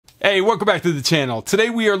Hey, welcome back to the channel.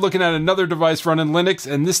 Today we are looking at another device running Linux,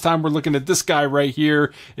 and this time we're looking at this guy right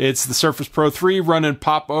here. It's the Surface Pro 3 running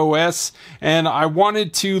Pop! OS, and I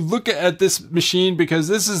wanted to look at this machine because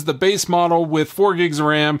this is the base model with 4 gigs of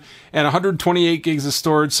RAM and 128 gigs of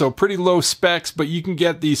storage, so pretty low specs, but you can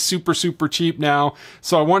get these super cheap now.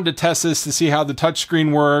 So I wanted to test this to see how the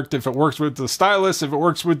touchscreen worked, if it works with the stylus, if it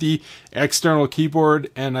works with the external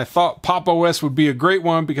keyboard, and I thought Pop! OS would be a great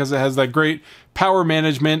one because it has that great power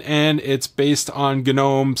management and it's based on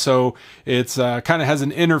GNOME, so it's kind of has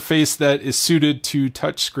an interface that is suited to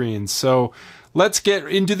touchscreens. So let's get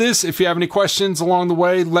into this. If you have any questions along the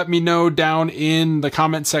way, let me know down in the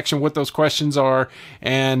comment section what those questions are.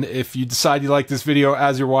 And if you decide you like this video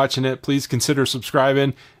as you're watching it, please consider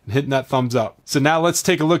subscribing and hitting that thumbs up. So now let's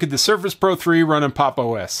take a look at the Surface Pro 3 running Pop!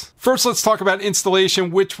 OS. First, let's talk about installation,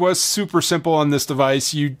 which was super simple on this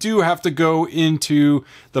device. You do have to go into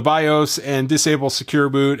the BIOS and disable Secure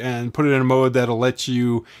Boot and put it in a mode that'll let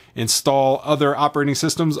you install other operating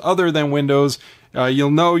systems other than Windows. You'll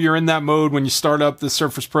know you're in that mode when you start up the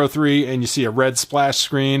Surface Pro 3 and you see a red splash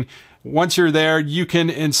screen. Once you're there, you can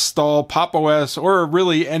install Pop! OS or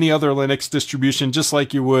really any other Linux distribution just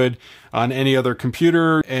like you would on any other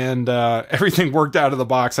computer, and everything worked out of the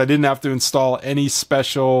box. I didn't have to install any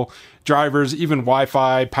special drivers, even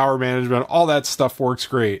Wi-Fi, power management, all that stuff works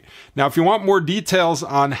great. Now, if you want more details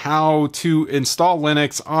on how to install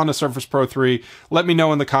Linux on a Surface Pro 3, let me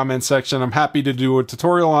know in the comments section. I'm happy to do a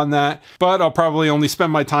tutorial on that, but I'll probably only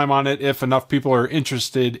spend my time on it if enough people are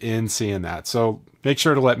interested in seeing that. So make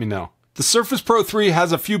sure to let me know. The Surface Pro 3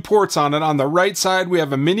 has a few ports on it. On the right side, we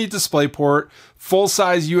have a mini display port,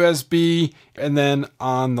 full-size USB, and then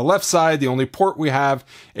on the left side, the only port we have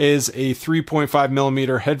is a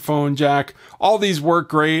 3.5mm headphone jack. All these work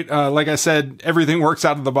great. Like I said, everything works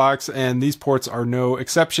out of the box, and these ports are no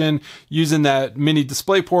exception. Using that mini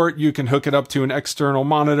display port, you can hook it up to an external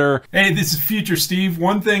monitor. Hey, this is Future Steve.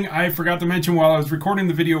 One thing I forgot to mention while I was recording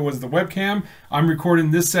the video was the webcam. I'm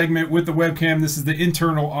recording this segment with the webcam. This is the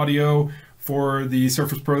internal audio for the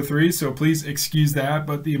Surface Pro 3, so please excuse that.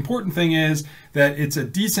 But the important thing is that it's a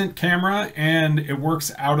decent camera and it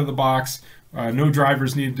works out of the box. No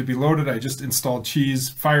drivers needed to be loaded. I just installed Cheese,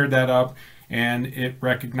 fired that up, and it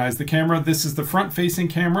recognized the camera. This is the front-facing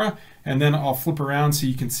camera, and then I'll flip around so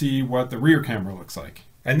you can see what the rear camera looks like.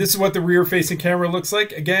 And this is what the rear-facing camera looks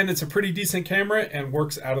like. Again, it's a pretty decent camera and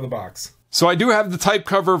works out of the box. So I do have the type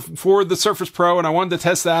cover for the Surface Pro, and I wanted to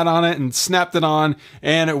test that on it and snapped it on,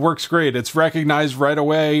 and it works great. It's recognized right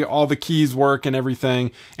away. All the keys work and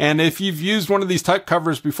everything. And if you've used one of these type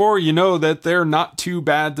covers before, you know that they're not too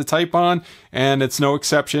bad to type on, and it's no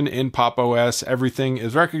exception in Pop! OS. Everything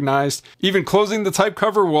is recognized. Even closing the type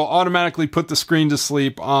cover will automatically put the screen to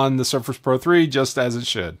sleep on the Surface Pro 3, just as it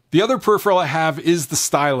should. The other peripheral I have is the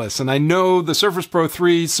stylus, and I know the Surface Pro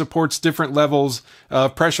 3 supports different levels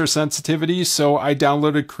of pressure sensitivity. So I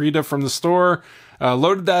downloaded Krita from the store,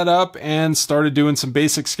 loaded that up, and started doing some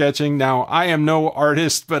basic sketching. Now, I am no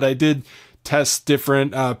artist, but I did test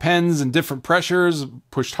different pens and different pressures,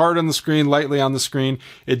 pushed hard on the screen, lightly on the screen.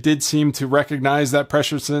 It did seem to recognize that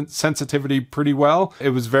pressure sensitivity pretty well. It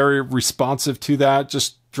was very responsive to that,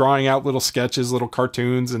 just drawing out little sketches, little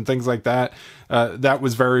cartoons and things like that. That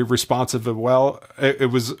was very responsive as well. It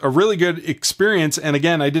was a really good experience. And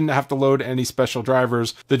again, I didn't have to load any special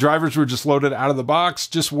drivers. The drivers were just loaded out of the box,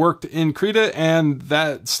 just worked in Krita, and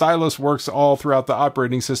that stylus works all throughout the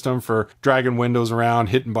operating system for dragging windows around,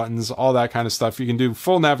 hitting buttons, all that kind of stuff. You can do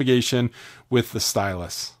full navigation with the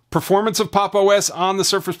stylus. Performance of Pop! OS on the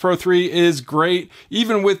Surface Pro 3 is great.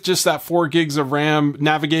 Even with just that 4 gigs of RAM,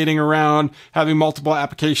 navigating around, having multiple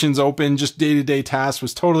applications open, just day-to-day tasks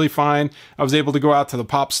was totally fine. I was able to go out to the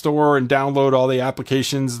Pop! Store and download all the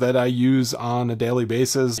applications that I use on a daily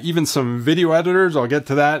basis. Even some video editors, I'll get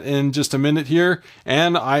to that in just a minute here.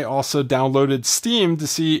 And I also downloaded Steam to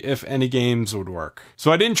see if any games would work.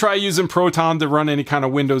 So I didn't try using Proton to run any kind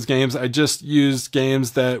of Windows games. I just used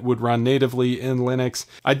games that would run natively in Linux.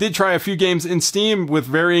 I did try a few games in Steam with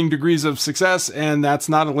varying degrees of success, and that's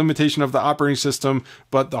not a limitation of the operating system,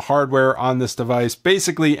 but the hardware on this device.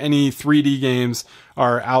 Basically, any 3D games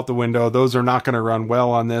are out the window. Those are not going to run well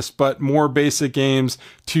on this, but more basic games,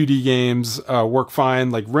 2D games, work fine,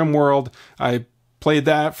 like Rimworld. I played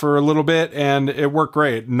that for a little bit and it worked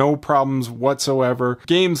great. No problems whatsoever.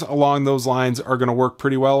 Games along those lines are going to work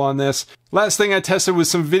pretty well on this. Last thing I tested was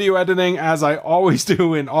some video editing, as I always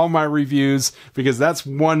do in all my reviews, because that's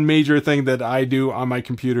one major thing that I do on my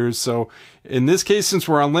computers. So in this case, since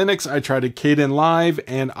we're on Linux, I tried a Kdenlive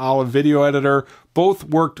and Olive Video Editor. Both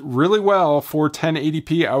worked really well for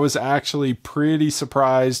 1080p. I was actually pretty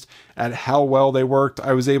surprised at how well they worked.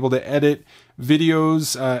 I was able to edit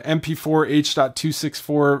videos, MP4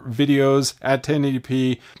 H.264 videos at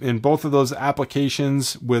 1080p in both of those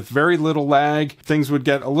applications with very little lag. Things would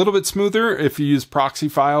get a little bit smoother if you use proxy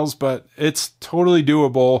files, but it's totally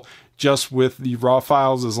doable just with the raw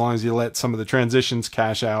files, as long as you let some of the transitions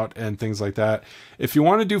cache out and things like that. If you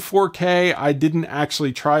want to do 4K, I didn't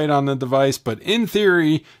actually try it on the device, but in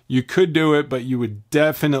theory, you could do it, but you would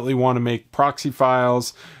definitely want to make proxy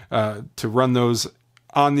files to run those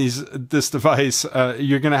on this device.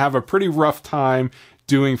 You're going to have a pretty rough time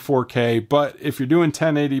doing 4K, but if you're doing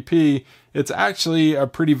 1080p, it's actually a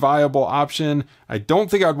pretty viable option. I don't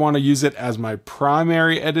think I'd want to use it as my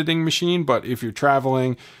primary editing machine, but if you're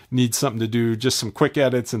traveling, need something to do, just some quick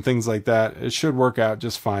edits and things like that, it should work out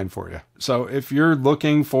just fine for you. So if you're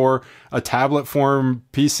looking for a tablet form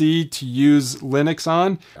PC to use Linux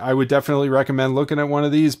on, I would definitely recommend looking at one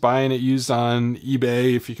of these, buying it used on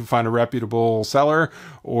eBay if you can find a reputable seller,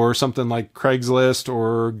 or something like Craigslist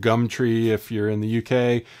or Gumtree if you're in the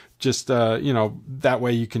UK. Just, you know, that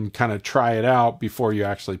way you can kind of try it out before you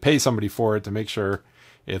actually pay somebody for it to make sure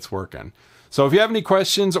it's working. So if you have any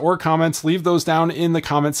questions or comments, leave those down in the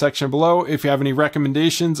comment section below. If you have any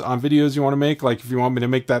recommendations on videos you want to make, like if you want me to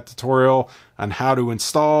make that tutorial on how to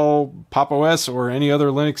install Pop! OS or any other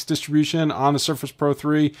Linux distribution on a Surface Pro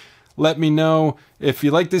 3, let me know. If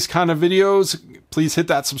you like this kind of videos, please hit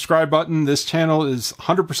that subscribe button. This channel is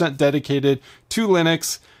 100% dedicated to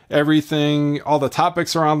Linux. Everything, all the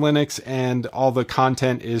topics are on Linux, and all the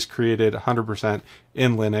content is created 100%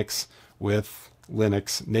 in Linux with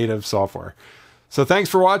Linux native software. So thanks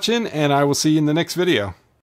for watching, and I will see you in the next video.